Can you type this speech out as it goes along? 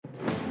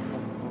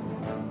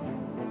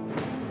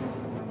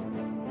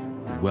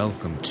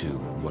Welcome to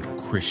What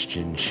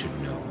Christians Should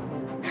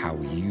Know, how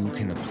you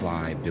can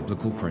apply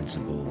biblical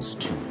principles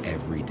to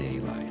everyday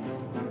life.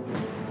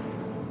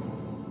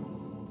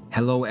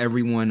 Hello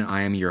everyone,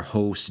 I am your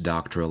host,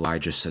 Dr.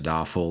 Elijah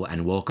Sadafel,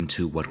 and welcome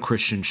to What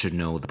Christians Should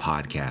Know, the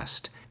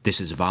podcast.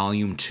 This is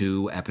Volume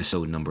 2,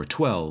 Episode number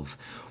 12,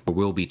 where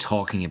we'll be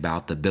talking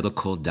about the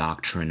biblical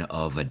doctrine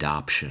of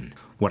adoption.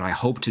 What I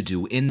hope to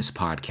do in this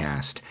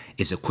podcast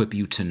is equip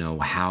you to know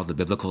how the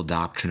biblical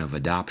doctrine of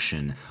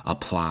adoption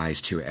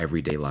applies to your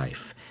everyday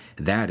life.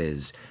 That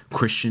is,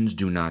 Christians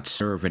do not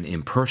serve an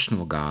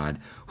impersonal God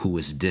who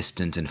is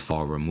distant and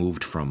far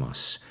removed from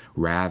us.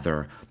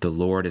 Rather, the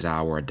Lord is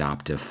our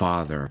adoptive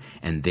Father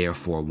and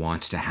therefore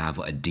wants to have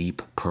a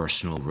deep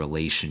personal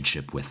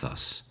relationship with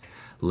us.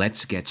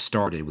 Let's get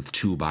started with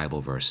two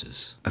Bible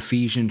verses.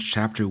 Ephesians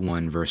chapter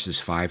 1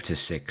 verses 5 to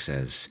 6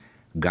 says,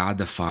 God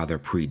the Father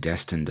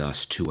predestined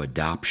us to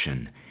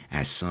adoption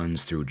as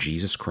sons through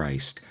Jesus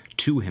Christ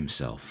to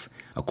himself,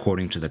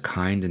 according to the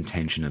kind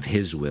intention of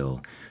his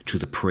will, to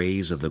the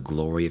praise of the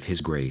glory of his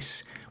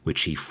grace,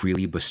 which he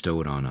freely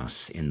bestowed on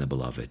us in the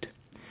Beloved.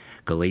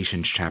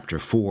 Galatians chapter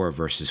 4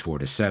 verses 4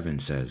 to 7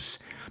 says,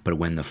 But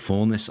when the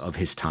fullness of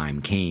his time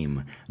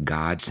came,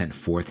 God sent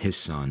forth his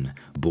Son,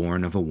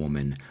 born of a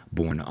woman,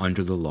 born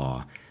under the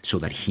law, so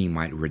that he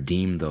might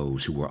redeem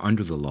those who were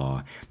under the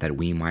law, that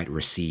we might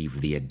receive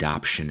the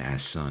adoption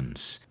as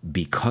sons.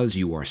 Because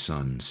you are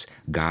sons,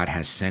 God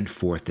has sent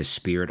forth the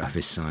Spirit of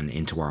his Son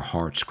into our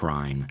hearts,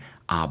 crying,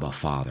 Abba,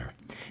 Father.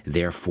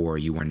 Therefore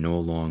you are no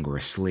longer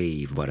a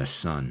slave, but a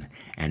son,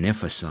 and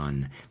if a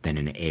son, then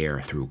an heir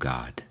through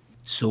God.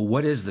 So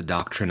what is the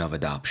doctrine of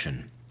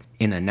adoption?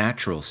 In a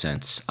natural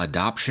sense,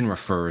 adoption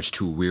refers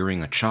to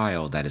rearing a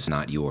child that is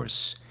not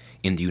yours.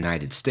 In the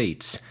United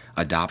States,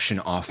 adoption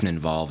often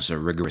involves a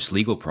rigorous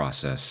legal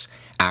process,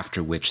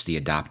 after which the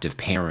adoptive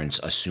parents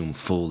assume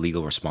full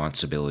legal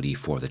responsibility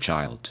for the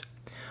child.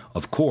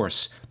 Of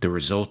course, the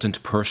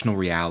resultant personal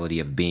reality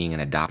of being an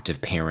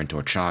adoptive parent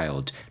or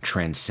child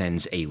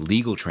transcends a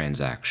legal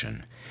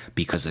transaction,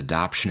 because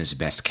adoption is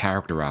best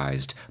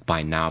characterized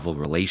by novel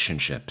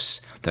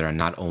relationships that are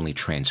not only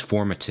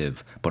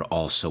transformative but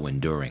also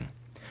enduring.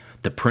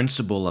 The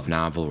principle of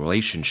novel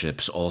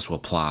relationships also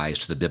applies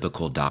to the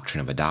biblical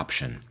doctrine of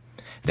adoption.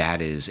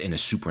 That is, in a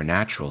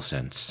supernatural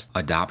sense,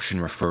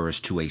 adoption refers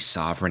to a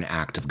sovereign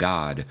act of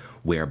God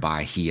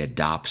whereby he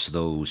adopts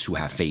those who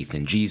have faith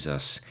in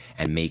Jesus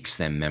and makes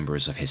them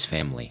members of his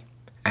family.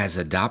 As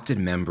adopted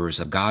members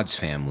of God's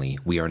family,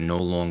 we are no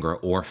longer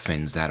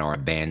orphans that are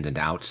abandoned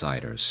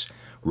outsiders.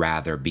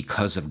 Rather,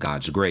 because of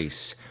God's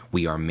grace,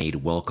 we are made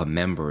welcome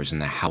members in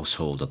the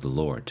household of the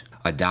Lord.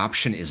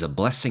 Adoption is a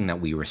blessing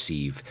that we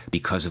receive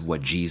because of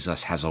what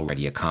Jesus has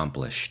already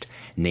accomplished,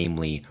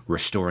 namely,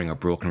 restoring a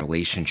broken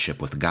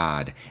relationship with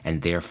God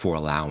and therefore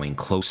allowing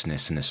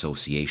closeness and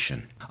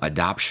association.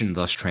 Adoption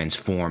thus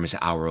transforms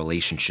our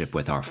relationship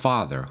with our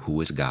Father, who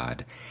is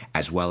God,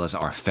 as well as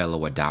our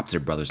fellow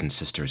adopted brothers and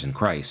sisters in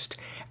Christ,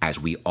 as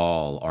we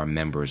all are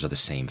members of the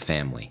same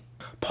family.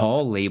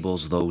 Paul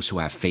labels those who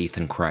have faith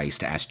in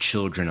Christ as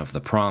children of the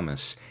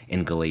promise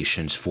in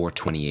Galatians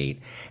 4:28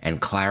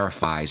 and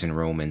clarifies in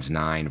Romans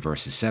 9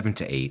 verses 7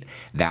 to 8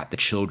 that the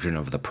children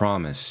of the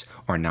promise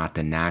are not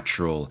the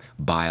natural,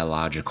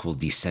 biological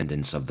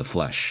descendants of the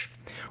flesh.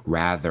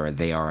 Rather,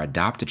 they are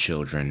adopted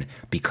children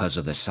because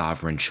of the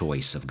sovereign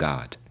choice of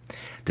God.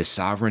 The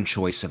sovereign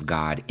choice of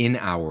God in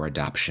our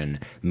adoption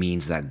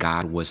means that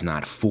God was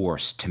not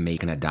forced to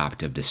make an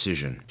adoptive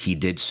decision. He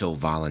did so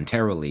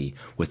voluntarily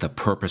with a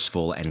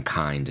purposeful and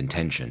kind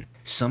intention.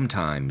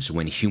 Sometimes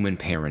when human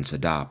parents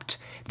adopt,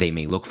 they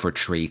may look for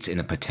traits in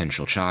a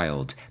potential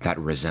child that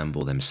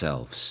resemble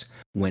themselves.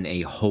 When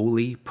a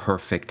holy,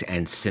 perfect,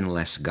 and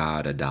sinless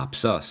God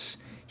adopts us,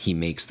 he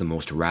makes the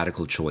most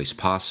radical choice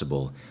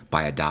possible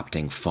by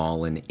adopting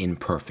fallen,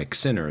 imperfect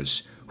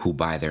sinners who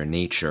by their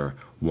nature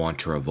want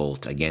to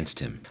revolt against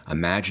him.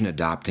 Imagine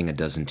adopting a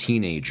dozen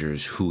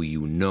teenagers who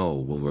you know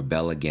will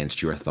rebel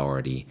against your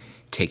authority,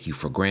 take you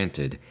for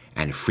granted,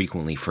 and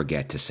frequently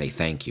forget to say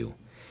thank you.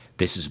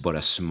 This is but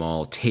a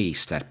small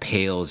taste that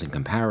pales in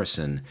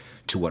comparison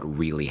to what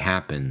really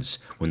happens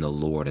when the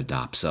Lord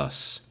adopts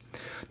us.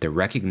 The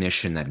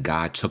recognition that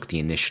God took the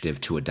initiative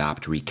to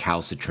adopt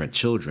recalcitrant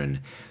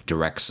children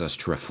directs us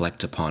to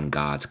reflect upon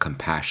God's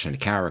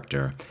compassionate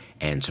character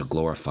and to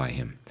glorify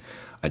him.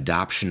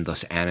 Adoption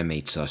thus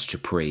animates us to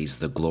praise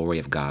the glory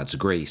of God's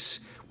grace,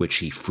 which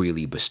he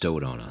freely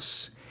bestowed on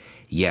us.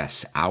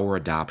 Yes, our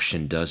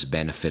adoption does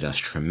benefit us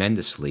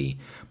tremendously,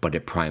 but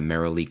it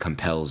primarily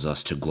compels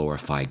us to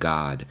glorify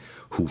God,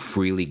 who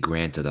freely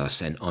granted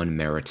us an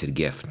unmerited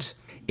gift.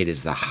 It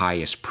is the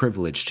highest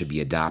privilege to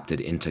be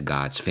adopted into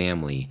God's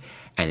family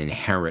and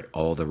inherit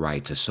all the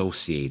rights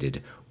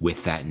associated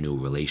with that new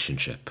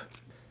relationship.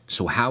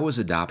 So how is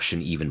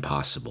adoption even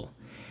possible?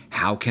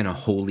 How can a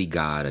holy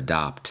God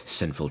adopt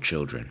sinful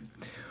children?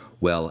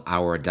 Well,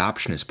 our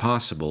adoption is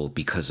possible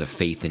because of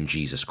faith in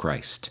Jesus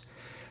Christ.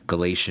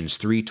 Galatians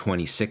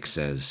 3:26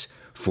 says,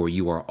 For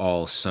you are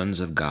all sons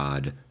of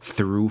God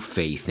through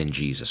faith in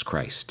Jesus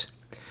Christ.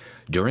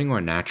 During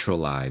our natural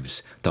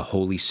lives, the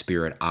Holy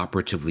Spirit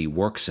operatively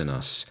works in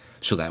us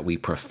so that we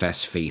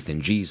profess faith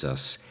in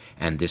Jesus,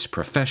 and this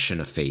profession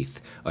of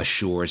faith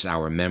assures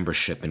our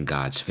membership in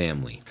God's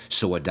family.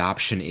 So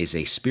adoption is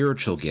a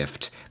spiritual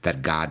gift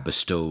that God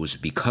bestows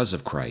because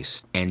of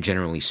Christ, and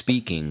generally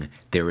speaking,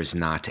 there is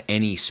not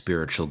any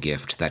spiritual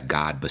gift that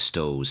God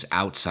bestows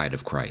outside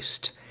of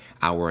Christ.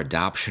 Our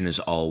adoption is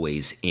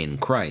always in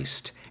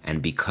Christ,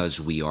 and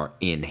because we are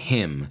in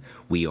Him,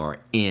 we are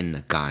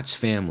in God's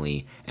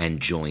family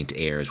and joint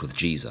heirs with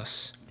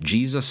Jesus.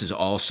 Jesus is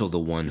also the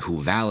one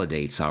who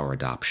validates our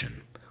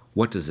adoption.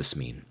 What does this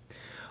mean?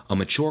 A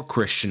mature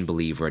Christian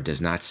believer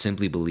does not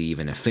simply believe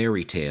in a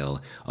fairy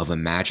tale of a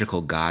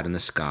magical God in the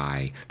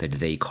sky that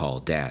they call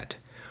Dad.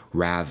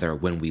 Rather,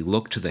 when we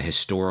look to the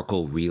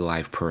historical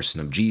real-life person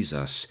of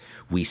Jesus,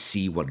 we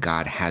see what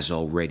God has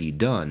already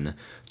done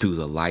through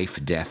the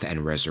life, death,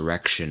 and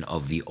resurrection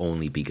of the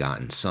only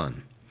begotten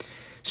Son.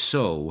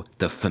 So,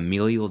 the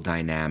familial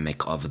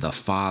dynamic of the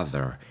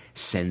Father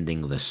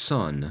sending the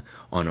Son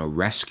on a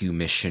rescue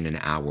mission in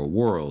our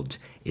world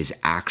is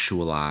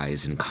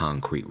actualized in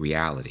concrete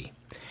reality.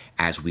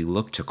 As we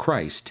look to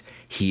Christ,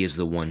 He is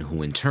the one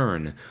who in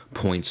turn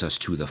points us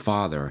to the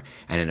Father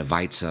and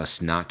invites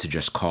us not to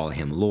just call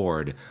Him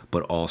Lord,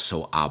 but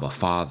also Abba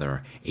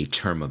Father, a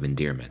term of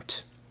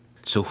endearment.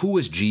 So who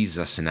is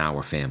Jesus in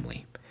our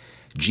family?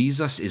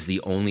 Jesus is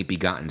the only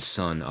begotten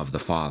Son of the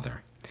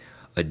Father.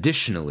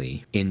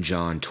 Additionally, in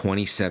John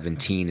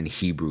 20:17 and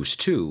Hebrews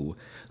 2,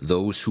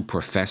 those who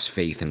profess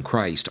faith in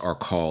Christ are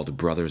called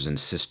brothers and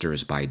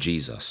sisters by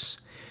Jesus.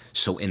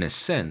 So in a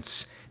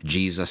sense,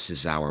 Jesus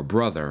is our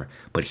brother,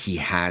 but He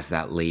has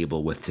that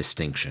label with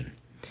distinction.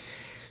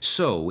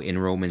 So, in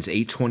Romans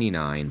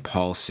 8:29,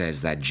 Paul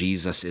says that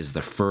Jesus is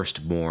the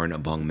firstborn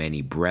among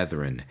many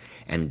brethren,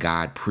 and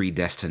God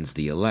predestines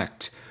the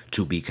elect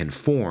to be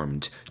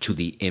conformed to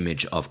the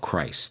image of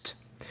Christ.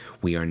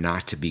 We are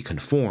not to be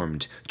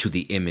conformed to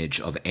the image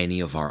of any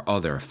of our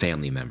other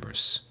family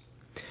members.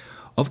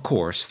 Of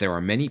course, there are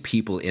many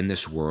people in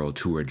this world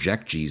who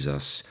reject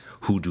Jesus,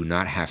 who do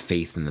not have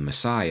faith in the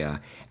Messiah,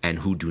 and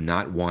who do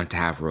not want to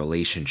have a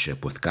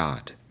relationship with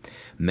God.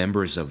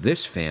 Members of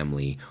this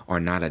family are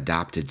not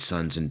adopted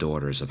sons and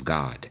daughters of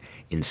God.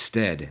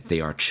 Instead, they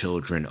are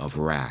children of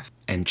wrath.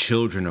 And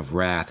children of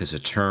wrath is a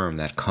term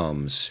that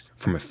comes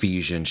from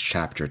Ephesians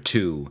chapter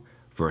 2,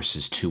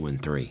 verses 2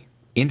 and 3.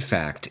 In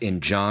fact, in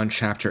John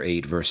chapter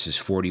 8, verses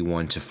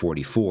 41 to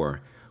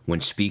 44,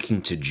 when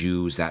speaking to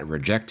Jews that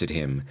rejected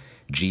Him,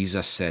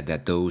 Jesus said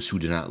that those who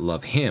do not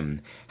love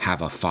Him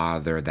have a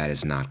father that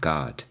is not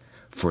God.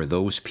 For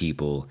those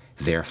people,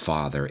 their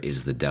father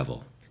is the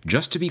devil.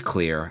 Just to be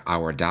clear,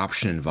 our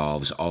adoption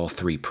involves all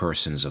three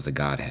persons of the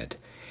Godhead.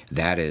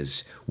 That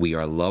is, we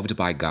are loved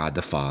by God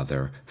the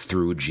Father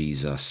through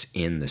Jesus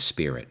in the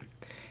Spirit.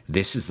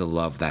 This is the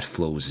love that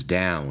flows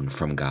down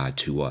from God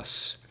to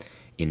us.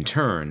 In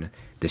turn,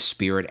 the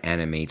Spirit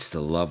animates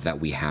the love that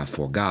we have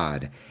for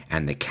God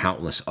and the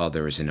countless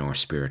others in our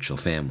spiritual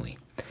family.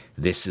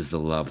 This is the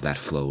love that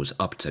flows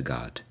up to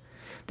God.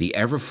 The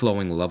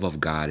ever-flowing love of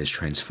God is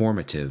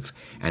transformative,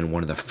 and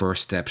one of the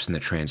first steps in the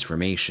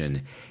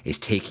transformation is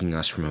taking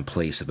us from a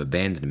place of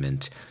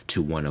abandonment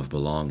to one of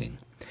belonging.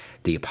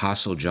 The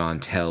Apostle John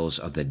tells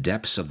of the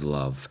depths of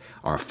love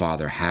our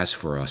Father has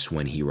for us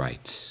when he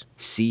writes,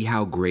 "See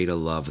how great a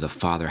love the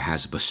Father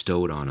has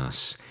bestowed on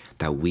us,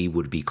 that we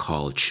would be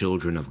called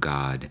children of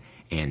God,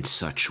 and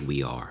such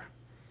we are."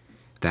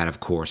 That, of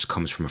course,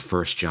 comes from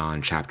 1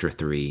 John chapter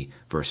 3,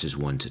 verses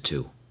 1 to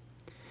 2.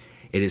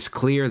 It is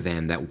clear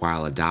then that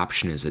while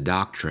adoption is a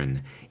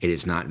doctrine, it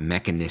is not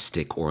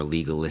mechanistic or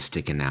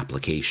legalistic in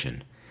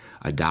application.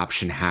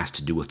 Adoption has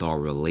to do with our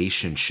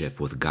relationship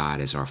with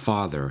God as our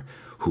Father,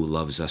 who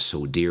loves us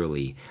so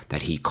dearly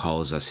that He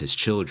calls us His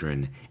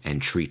children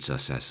and treats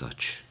us as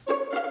such.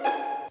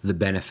 The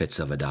benefits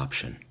of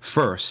adoption.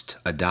 First,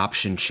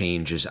 adoption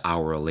changes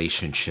our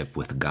relationship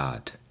with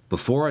God.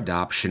 Before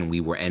adoption,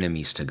 we were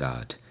enemies to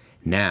God.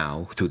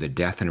 Now, through the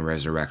death and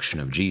resurrection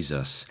of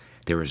Jesus,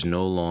 there is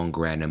no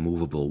longer an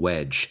immovable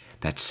wedge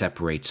that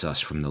separates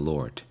us from the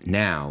Lord.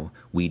 Now,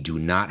 we do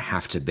not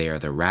have to bear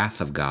the wrath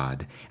of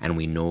God, and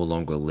we no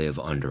longer live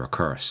under a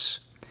curse.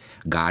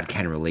 God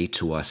can relate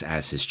to us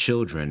as His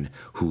children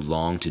who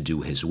long to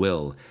do His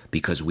will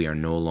because we are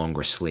no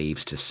longer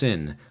slaves to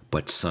sin,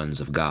 but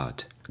sons of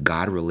God.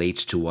 God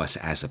relates to us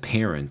as a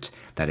parent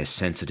that is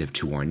sensitive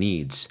to our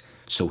needs,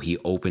 so He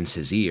opens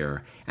His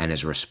ear and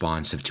is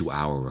responsive to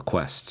our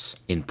requests.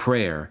 In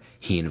prayer,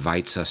 He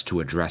invites us to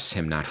address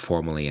Him not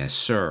formally as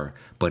Sir,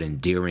 but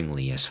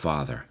endearingly as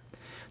Father.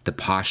 The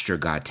posture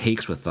God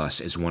takes with us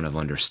is one of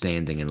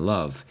understanding and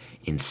love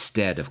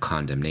instead of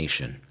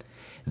condemnation.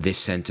 This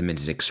sentiment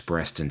is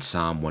expressed in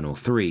Psalm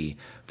 103,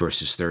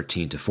 verses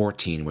 13 to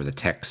 14, where the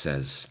text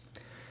says,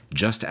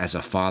 "Just as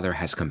a father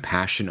has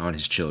compassion on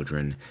his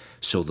children,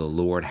 so the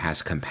Lord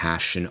has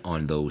compassion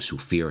on those who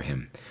fear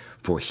Him.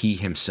 For He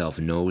Himself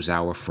knows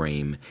our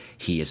frame,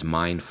 He is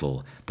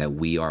mindful that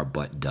we are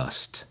but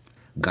dust."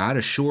 God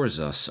assures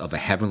us of a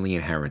heavenly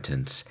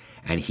inheritance,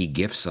 and he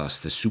gifts us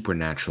the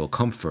supernatural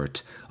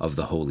comfort of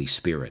the Holy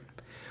Spirit.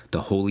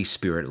 The Holy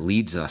Spirit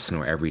leads us in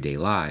our everyday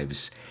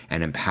lives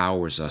and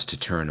empowers us to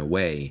turn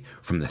away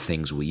from the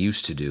things we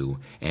used to do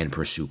and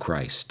pursue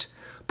Christ.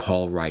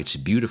 Paul writes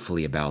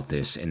beautifully about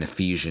this in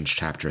Ephesians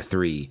chapter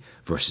 3,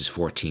 verses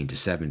 14 to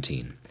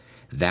 17.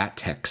 That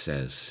text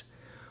says,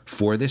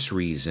 "For this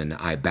reason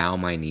I bow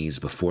my knees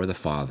before the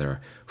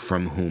Father,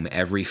 from whom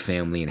every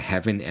family in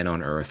heaven and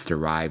on earth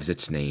derives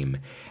its name,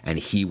 and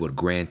he would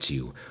grant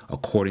you,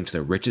 according to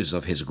the riches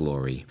of his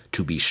glory,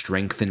 to be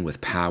strengthened with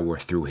power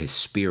through his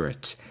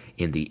Spirit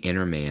in the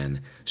inner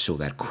man, so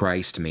that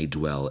Christ may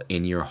dwell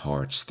in your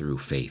hearts through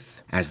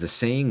faith." As the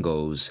saying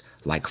goes,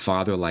 like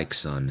father, like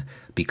son,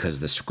 because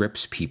the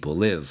scripts people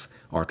live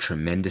are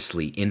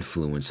tremendously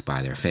influenced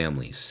by their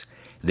families.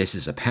 This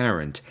is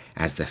apparent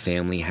as the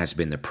family has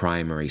been the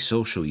primary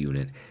social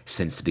unit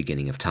since the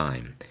beginning of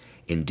time.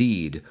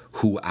 Indeed,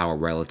 who our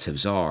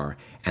relatives are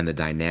and the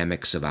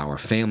dynamics of our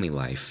family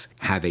life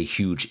have a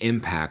huge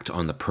impact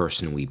on the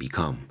person we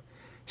become.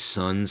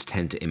 Sons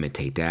tend to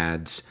imitate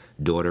dads,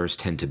 daughters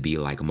tend to be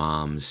like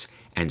moms,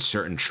 and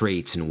certain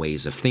traits and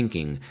ways of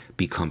thinking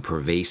become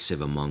pervasive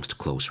amongst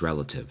close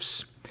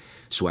relatives.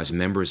 So as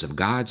members of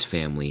God's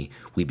family,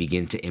 we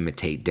begin to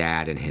imitate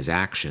Dad in his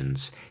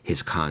actions,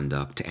 his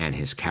conduct, and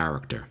his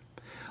character.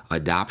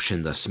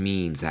 Adoption thus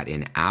means that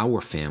in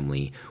our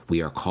family,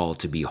 we are called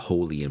to be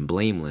holy and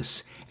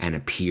blameless and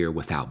appear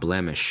without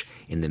blemish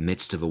in the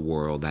midst of a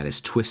world that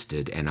is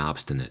twisted and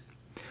obstinate.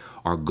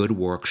 Our good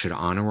work should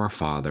honor our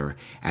Father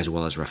as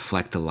well as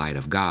reflect the light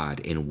of God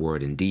in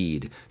word and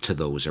deed to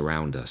those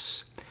around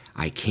us.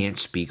 I can't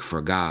speak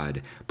for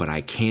God, but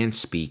I can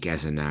speak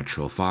as a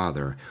natural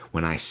father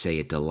when I say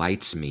it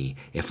delights me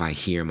if I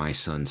hear my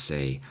son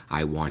say,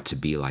 "I want to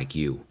be like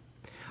you."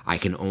 I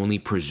can only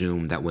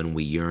presume that when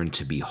we yearn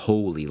to be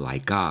holy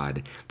like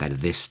God, that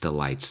this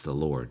delights the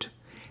Lord.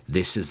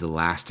 This is the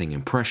lasting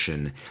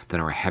impression that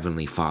our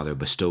Heavenly Father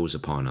bestows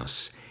upon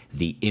us,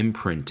 the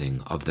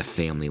imprinting of the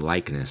family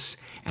likeness,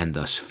 and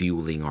thus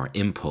fueling our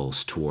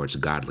impulse towards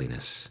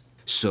godliness.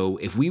 So,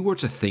 if we were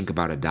to think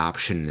about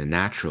adoption in a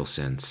natural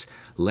sense,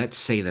 let's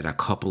say that a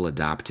couple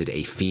adopted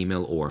a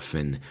female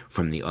orphan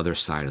from the other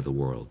side of the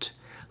world.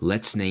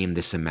 Let's name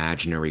this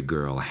imaginary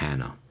girl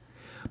Hannah.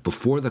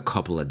 Before the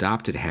couple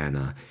adopted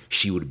Hannah,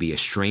 she would be a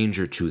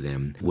stranger to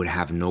them, would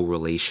have no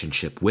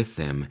relationship with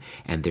them,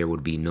 and there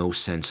would be no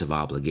sense of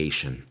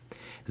obligation.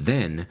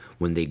 Then,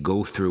 when they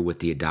go through with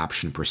the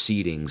adoption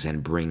proceedings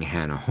and bring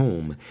Hannah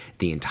home,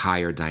 the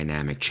entire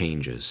dynamic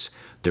changes.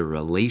 The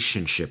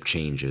relationship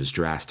changes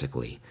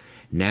drastically.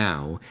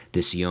 Now,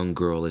 this young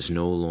girl is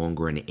no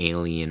longer an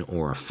alien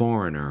or a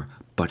foreigner,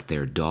 but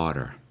their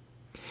daughter.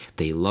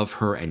 They love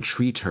her and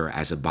treat her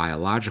as a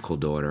biological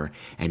daughter,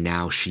 and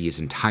now she is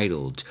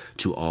entitled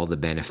to all the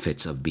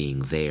benefits of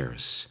being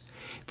theirs.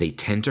 They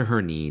tend to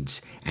her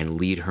needs and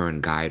lead her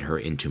and guide her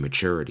into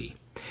maturity.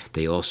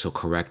 They also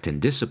correct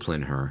and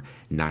discipline her,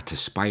 not to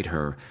spite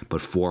her,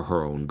 but for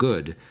her own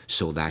good,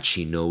 so that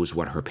she knows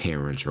what her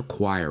parents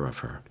require of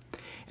her.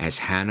 As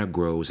Hannah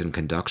grows and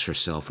conducts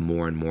herself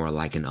more and more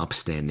like an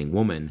upstanding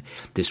woman,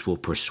 this will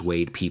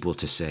persuade people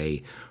to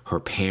say,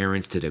 her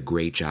parents did a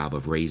great job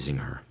of raising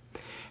her.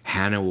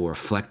 Hannah will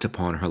reflect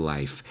upon her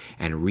life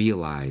and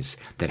realize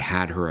that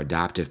had her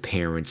adoptive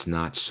parents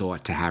not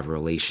sought to have a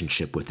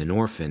relationship with an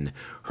orphan,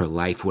 her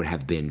life would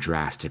have been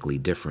drastically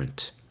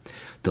different.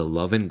 The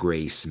love and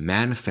grace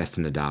manifest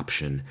in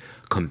adoption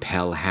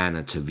compel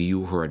Hannah to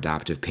view her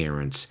adoptive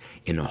parents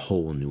in a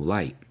whole new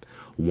light,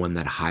 one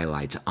that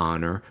highlights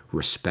honor,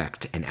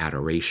 respect, and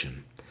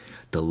adoration.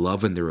 The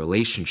love in the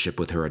relationship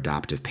with her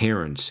adoptive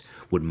parents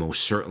would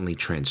most certainly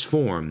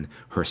transform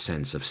her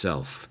sense of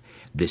self.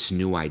 This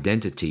new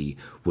identity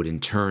would in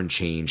turn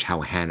change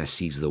how Hannah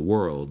sees the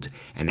world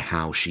and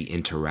how she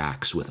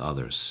interacts with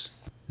others.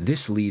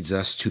 This leads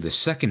us to the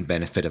second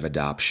benefit of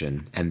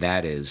adoption, and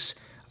that is,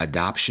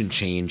 adoption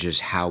changes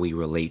how we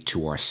relate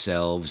to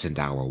ourselves and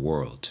our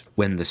world.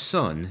 When the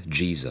Son,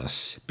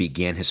 Jesus,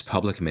 began his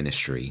public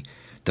ministry,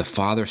 the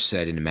Father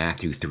said in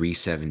Matthew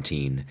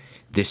 3:17,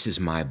 "This is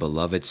my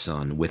beloved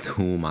Son, with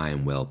whom I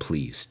am well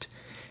pleased."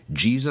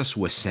 Jesus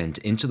was sent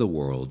into the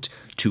world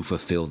to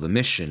fulfill the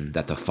mission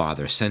that the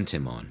Father sent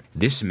him on.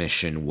 This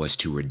mission was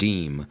to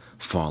redeem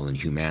fallen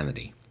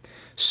humanity.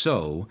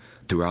 So,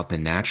 throughout the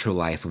natural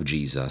life of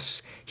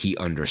Jesus, he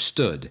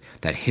understood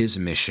that his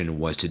mission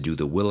was to do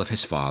the will of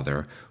his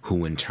Father,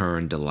 who in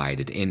turn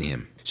delighted in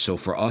him. So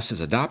for us as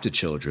adopted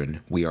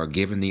children, we are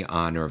given the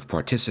honor of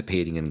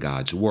participating in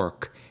God's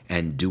work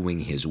and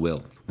doing his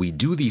will. We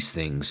do these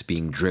things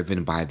being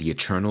driven by the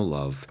eternal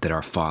love that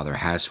our Father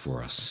has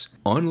for us.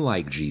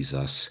 Unlike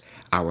Jesus,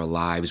 our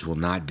lives will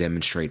not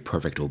demonstrate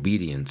perfect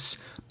obedience,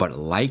 but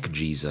like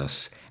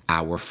Jesus,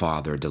 our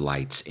Father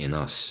delights in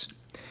us.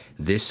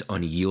 This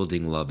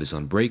unyielding love is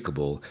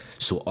unbreakable,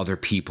 so other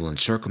people and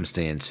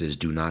circumstances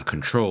do not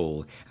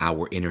control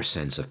our inner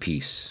sense of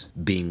peace.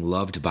 Being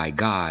loved by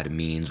God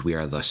means we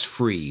are thus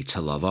free to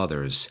love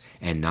others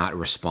and not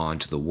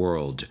respond to the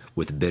world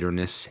with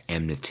bitterness,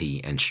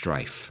 enmity, and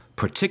strife.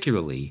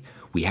 Particularly,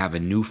 We have a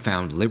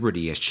newfound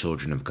liberty as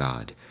children of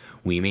God.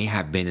 We may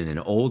have been in an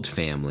old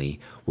family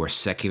where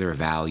secular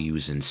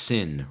values and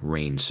sin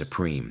reigned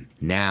supreme.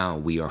 Now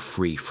we are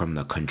free from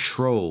the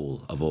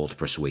control of old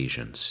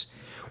persuasions.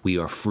 We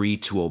are free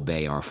to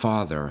obey our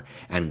Father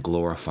and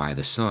glorify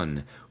the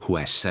Son who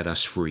has set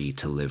us free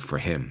to live for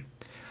Him.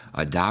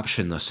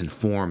 Adoption thus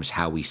informs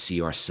how we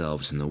see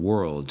ourselves in the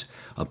world,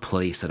 a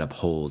place that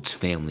upholds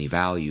family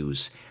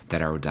values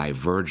that are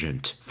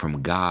divergent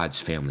from God's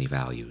family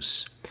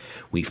values.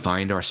 We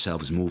find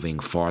ourselves moving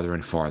farther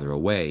and farther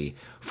away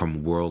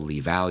from worldly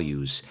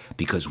values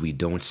because we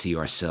don't see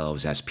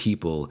ourselves as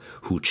people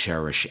who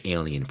cherish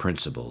alien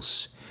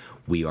principles.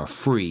 We are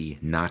free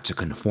not to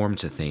conform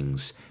to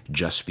things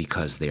just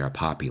because they are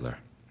popular.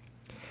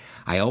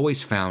 I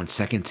always found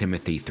 2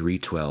 Timothy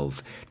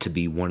 3:12 to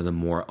be one of the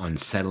more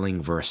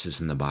unsettling verses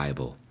in the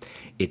Bible.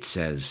 It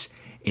says,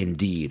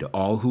 "Indeed,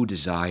 all who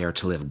desire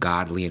to live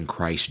godly in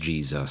Christ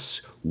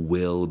Jesus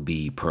will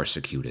be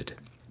persecuted."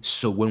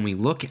 So when we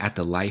look at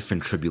the life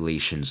and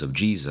tribulations of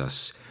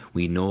Jesus,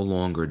 we no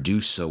longer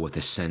do so with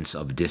a sense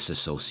of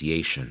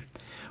disassociation.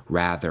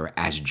 Rather,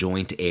 as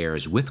joint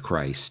heirs with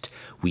Christ,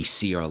 we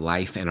see our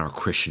life and our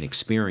Christian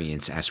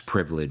experience as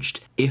privileged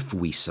if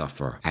we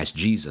suffer as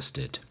Jesus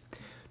did.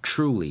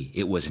 Truly,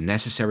 it was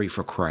necessary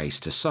for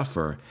Christ to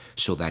suffer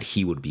so that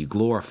He would be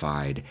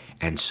glorified,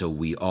 and so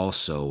we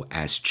also,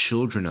 as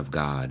children of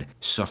God,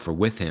 suffer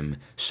with Him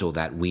so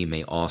that we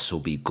may also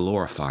be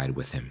glorified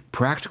with Him.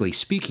 Practically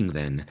speaking,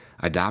 then,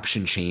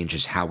 adoption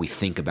changes how we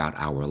think about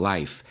our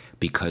life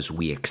because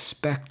we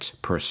expect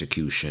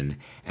persecution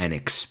and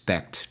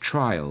expect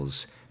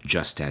trials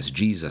just as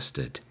Jesus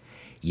did.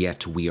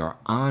 Yet we are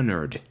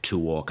honored to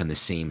walk in the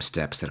same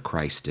steps that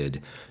Christ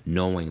did,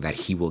 knowing that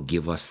He will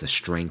give us the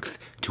strength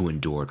to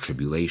endure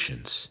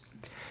tribulations.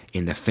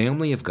 In the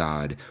family of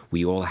God,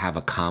 we all have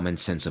a common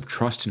sense of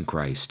trust in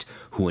Christ,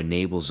 who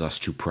enables us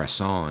to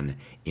press on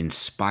in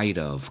spite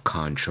of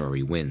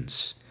contrary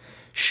winds.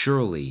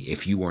 Surely,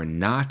 if you are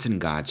not in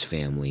God's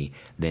family,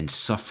 then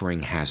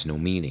suffering has no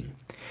meaning.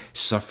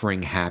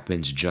 Suffering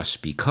happens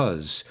just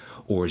because,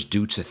 or is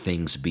due to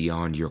things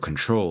beyond your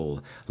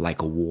control,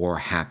 like a war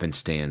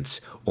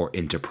happenstance or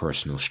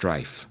interpersonal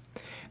strife.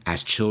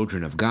 As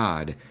children of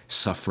God,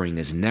 suffering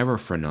is never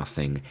for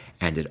nothing,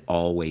 and it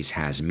always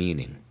has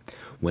meaning.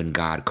 When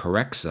God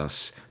corrects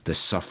us, the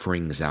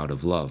suffering is out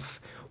of love.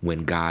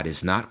 When God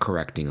is not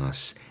correcting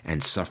us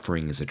and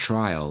suffering is a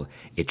trial,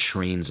 it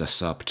trains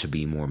us up to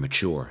be more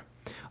mature.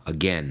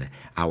 Again,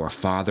 our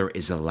Father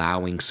is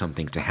allowing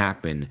something to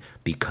happen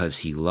because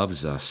He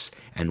loves us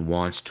and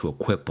wants to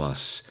equip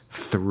us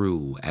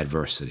through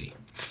adversity.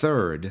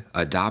 Third,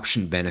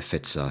 adoption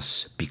benefits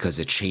us because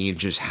it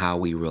changes how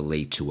we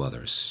relate to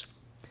others.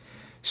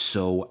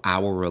 So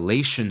our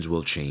relations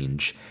will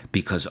change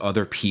because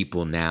other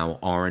people now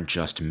aren't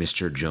just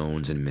Mr.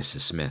 Jones and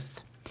Mrs.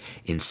 Smith.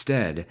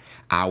 Instead,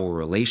 our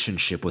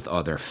relationship with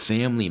other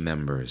family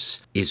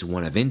members is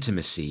one of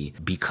intimacy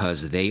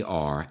because they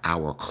are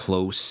our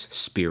close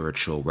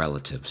spiritual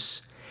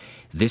relatives.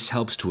 This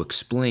helps to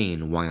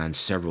explain why on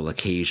several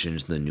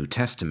occasions in the New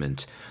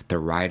Testament, the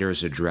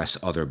writers address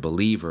other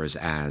believers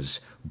as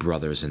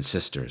brothers and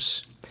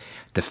sisters.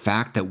 The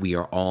fact that we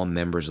are all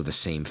members of the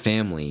same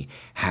family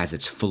has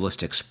its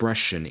fullest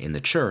expression in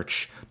the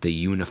church, the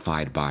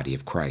unified body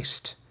of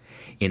Christ.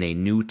 In a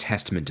New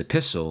Testament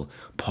epistle,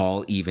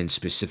 Paul even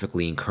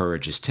specifically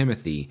encourages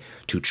Timothy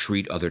to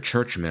treat other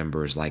church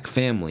members like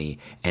family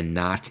and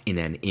not in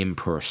an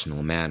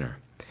impersonal manner.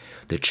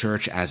 The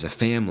church as a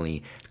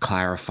family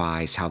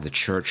clarifies how the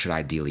church should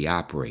ideally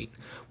operate,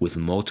 with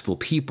multiple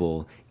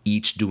people,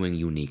 each doing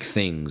unique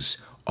things,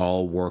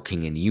 all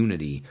working in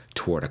unity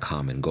toward a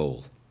common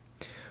goal.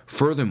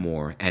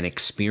 Furthermore, an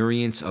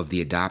experience of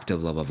the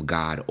adoptive love of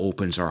God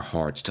opens our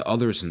hearts to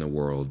others in the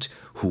world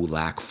who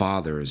lack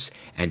fathers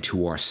and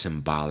who are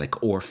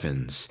symbolic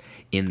orphans,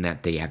 in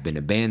that they have been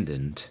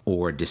abandoned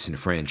or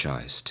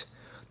disenfranchised.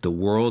 The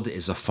world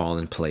is a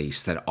fallen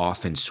place that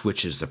often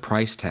switches the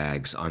price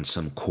tags on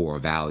some core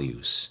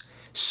values.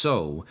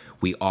 So,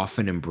 we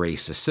often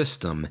embrace a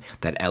system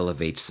that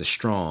elevates the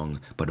strong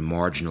but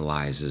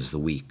marginalizes the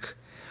weak.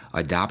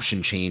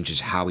 Adoption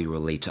changes how we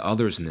relate to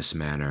others in this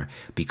manner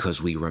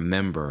because we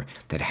remember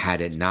that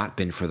had it not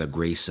been for the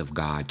grace of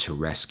God to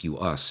rescue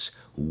us,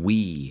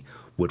 we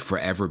would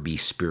forever be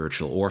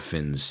spiritual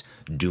orphans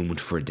doomed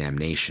for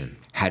damnation.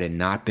 Had it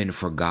not been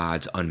for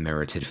God's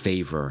unmerited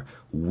favor,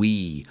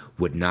 we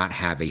would not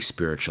have a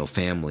spiritual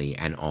family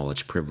and all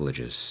its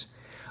privileges.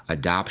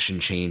 Adoption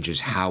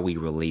changes how we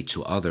relate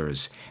to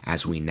others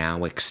as we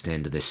now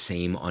extend the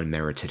same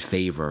unmerited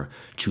favor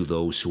to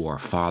those who are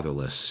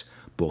fatherless,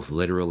 both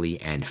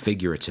literally and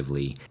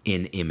figuratively,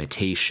 in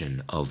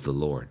imitation of the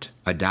Lord.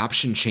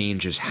 Adoption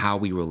changes how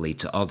we relate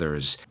to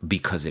others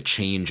because it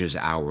changes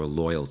our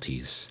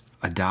loyalties.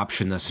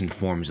 Adoption thus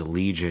informs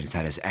allegiance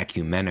that is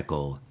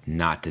ecumenical,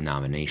 not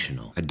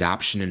denominational.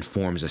 Adoption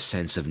informs a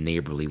sense of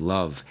neighborly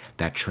love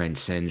that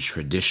transcends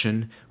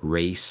tradition,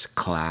 race,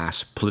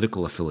 class,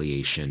 political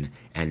affiliation,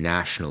 and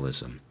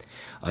nationalism.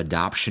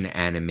 Adoption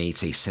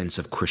animates a sense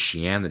of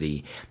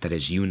Christianity that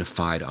is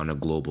unified on a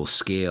global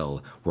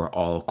scale where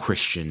all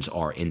Christians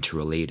are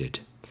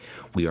interrelated.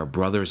 We are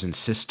brothers and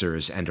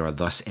sisters and are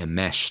thus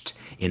enmeshed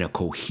in a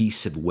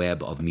cohesive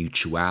web of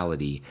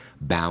mutuality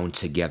bound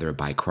together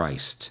by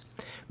Christ.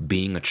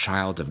 Being a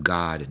child of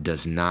God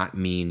does not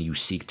mean you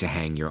seek to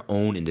hang your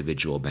own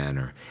individual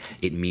banner.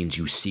 It means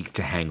you seek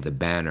to hang the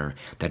banner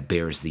that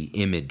bears the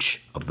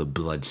image of the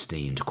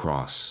blood-stained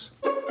cross.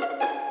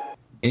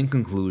 In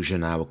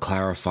conclusion, I will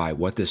clarify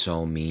what this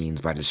all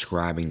means by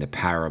describing the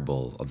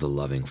parable of the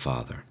loving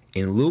Father.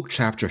 In Luke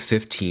chapter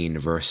 15,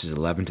 verses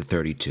 11 to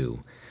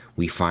 32,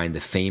 we find the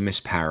famous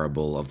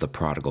parable of the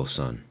prodigal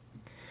son.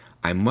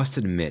 I must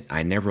admit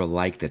I never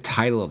liked the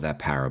title of that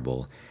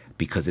parable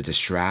because it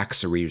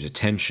distracts the reader's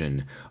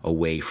attention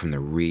away from the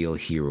real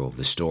hero of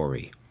the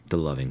story, the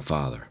loving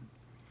Father.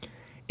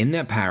 In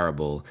that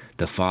parable,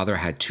 the father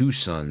had 2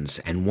 sons,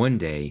 and one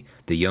day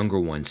the younger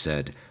one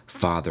said,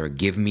 "Father,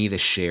 give me the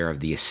share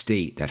of the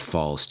estate that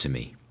falls to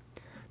me."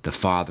 The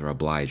father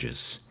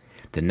obliges.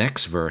 The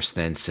next verse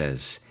then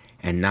says,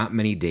 "And not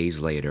many days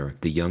later,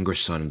 the younger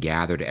son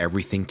gathered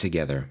everything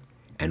together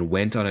and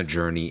went on a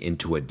journey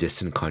into a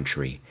distant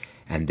country,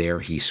 and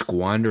there he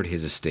squandered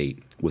his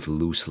estate with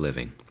loose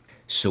living."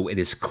 So it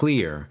is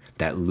clear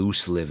that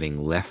loose living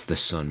left the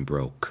son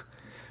broke.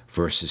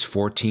 Verses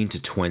 14 to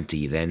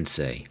 20 then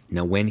say,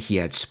 "Now when he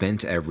had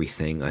spent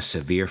everything, a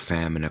severe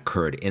famine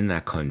occurred in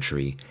that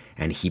country,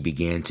 and he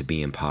began to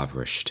be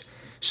impoverished.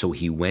 So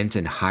he went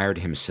and hired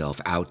himself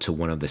out to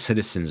one of the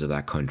citizens of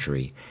that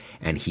country,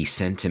 and he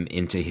sent him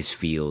into his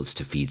fields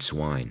to feed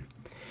swine.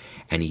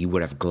 And he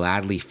would have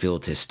gladly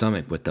filled his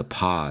stomach with the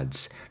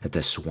pods that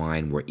the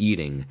swine were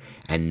eating,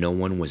 and no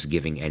one was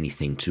giving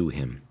anything to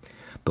him.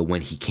 But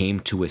when he came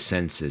to his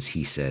senses,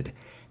 he said,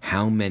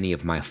 'How many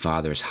of my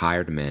father's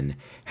hired men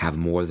have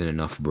more than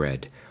enough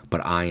bread,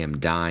 but I am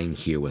dying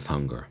here with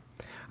hunger?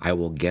 I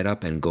will get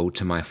up and go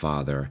to my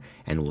father,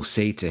 and will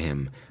say to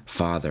him,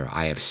 Father,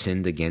 I have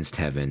sinned against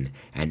heaven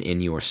and in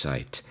your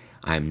sight.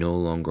 I am no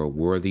longer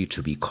worthy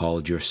to be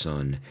called your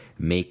son.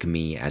 Make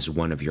me as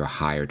one of your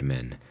hired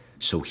men.'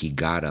 So he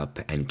got up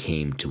and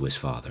came to his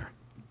father."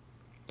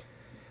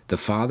 The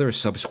father's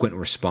subsequent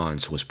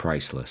response was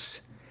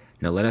priceless.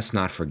 Now let us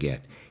not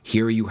forget,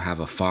 here you have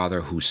a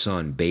father whose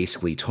son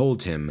basically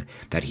told him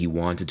that he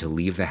wanted to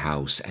leave the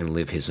house and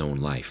live his own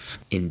life.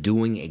 In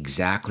doing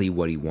exactly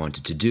what he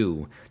wanted to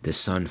do, the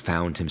son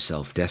found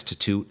himself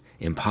destitute,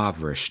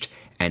 impoverished,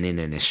 and in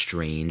an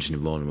estranged and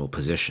vulnerable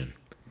position.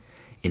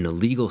 In a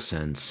legal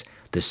sense,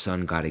 the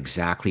son got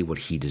exactly what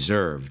he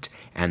deserved,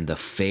 and the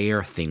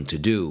fair thing to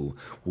do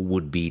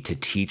would be to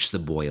teach the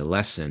boy a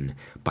lesson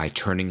by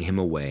turning him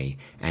away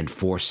and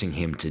forcing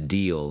him to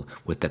deal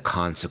with the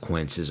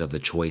consequences of the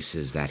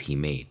choices that he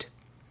made.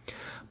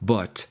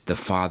 But the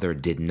father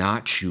did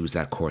not choose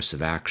that course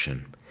of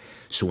action.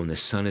 So when the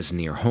son is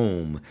near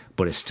home,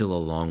 but is still a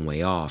long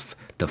way off,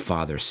 the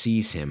father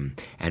sees him,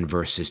 and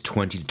verses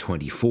 20 to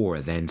 24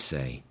 then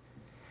say,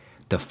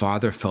 "The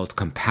father felt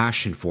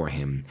compassion for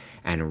him,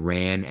 and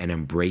ran and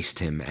embraced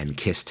him and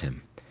kissed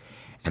him.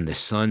 And the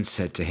son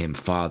said to him,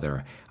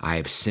 Father, I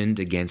have sinned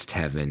against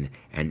heaven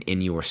and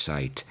in your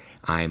sight.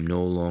 I am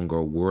no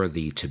longer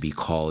worthy to be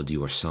called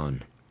your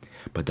son.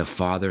 But the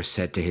father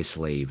said to his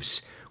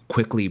slaves,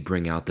 Quickly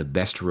bring out the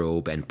best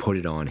robe and put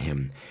it on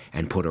him,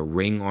 and put a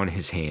ring on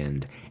his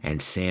hand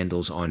and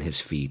sandals on his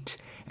feet,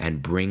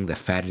 and bring the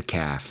fatted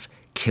calf,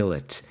 kill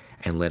it,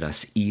 and let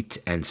us eat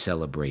and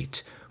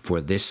celebrate. For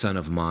this son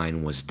of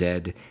mine was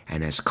dead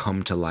and has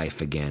come to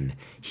life again.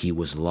 He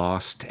was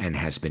lost and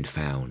has been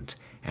found."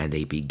 And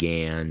they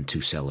began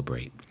to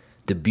celebrate.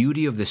 The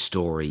beauty of this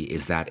story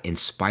is that in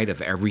spite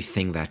of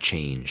everything that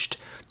changed,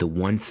 the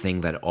one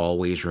thing that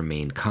always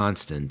remained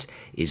constant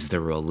is the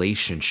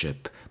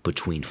relationship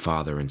between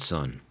father and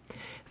son.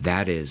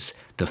 That is,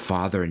 the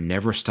father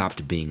never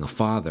stopped being a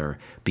father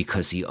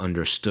because he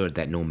understood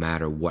that no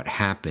matter what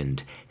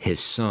happened,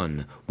 his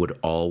son would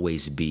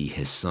always be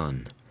his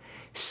son.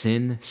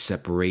 Sin,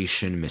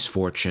 separation,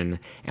 misfortune,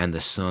 and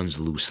the son's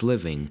loose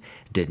living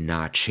did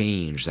not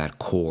change that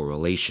core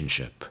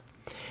relationship.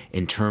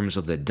 In terms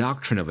of the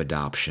doctrine of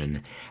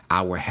adoption,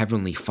 our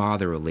Heavenly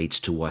Father relates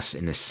to us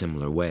in a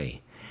similar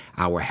way.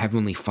 Our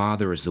Heavenly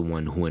Father is the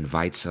one who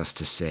invites us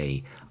to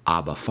say,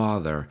 Abba,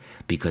 Father,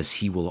 because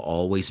He will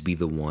always be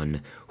the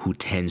one who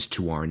tends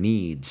to our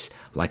needs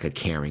like a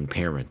caring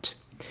parent.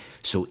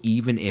 So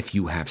even if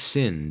you have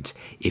sinned,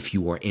 if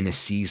you are in a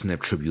season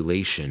of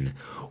tribulation,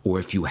 or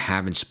if you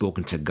haven't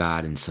spoken to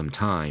God in some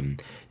time,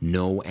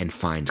 know and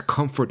find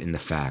comfort in the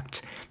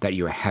fact that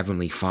your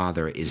Heavenly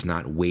Father is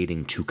not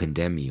waiting to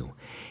condemn you.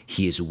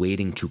 He is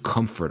waiting to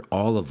comfort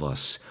all of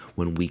us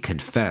when we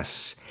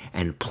confess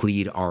and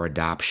plead our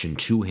adoption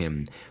to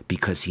Him,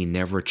 because He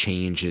never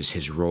changes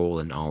His role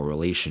in our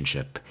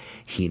relationship.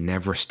 He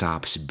never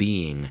stops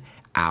being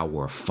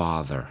our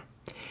Father.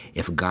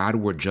 If God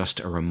were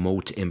just a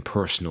remote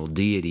impersonal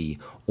deity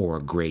or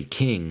a great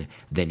king,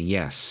 then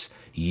yes,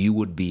 you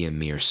would be a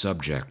mere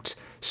subject,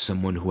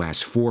 someone who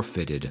has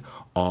forfeited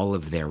all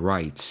of their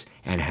rights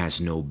and has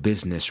no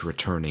business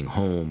returning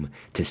home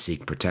to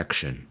seek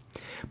protection.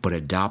 But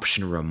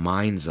adoption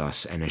reminds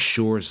us and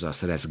assures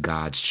us that as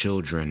God's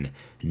children,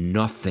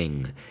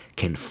 nothing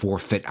can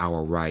forfeit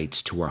our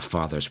rights to our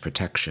Father's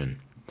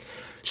protection.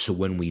 So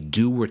when we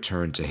do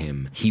return to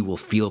Him, He will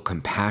feel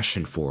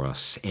compassion for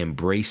us,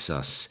 embrace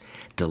us,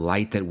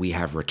 delight that we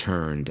have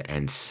returned,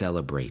 and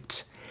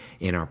celebrate.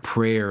 In our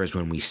prayers,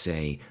 when we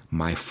say,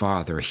 "My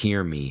Father,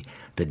 hear me,"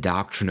 the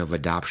doctrine of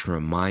adoption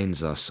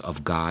reminds us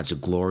of God's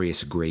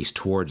glorious grace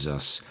towards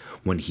us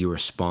when He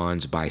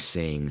responds by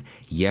saying,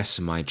 "Yes,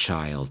 my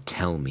child,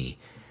 tell me,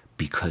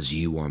 because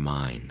you are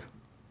mine."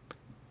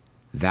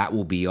 That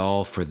will be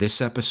all for this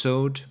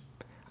episode.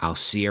 I'll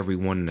see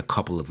everyone in a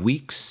couple of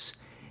weeks.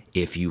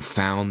 If you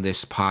found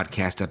this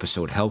podcast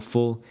episode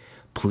helpful,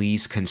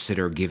 please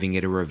consider giving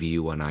it a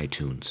review on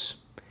iTunes.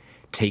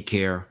 Take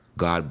care,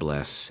 God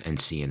bless, and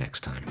see you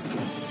next time.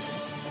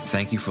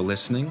 Thank you for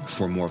listening.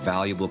 For more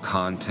valuable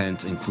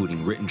content,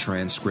 including written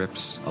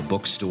transcripts, a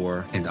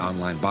bookstore, and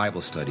online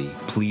Bible study,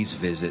 please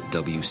visit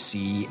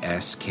wcsk.org.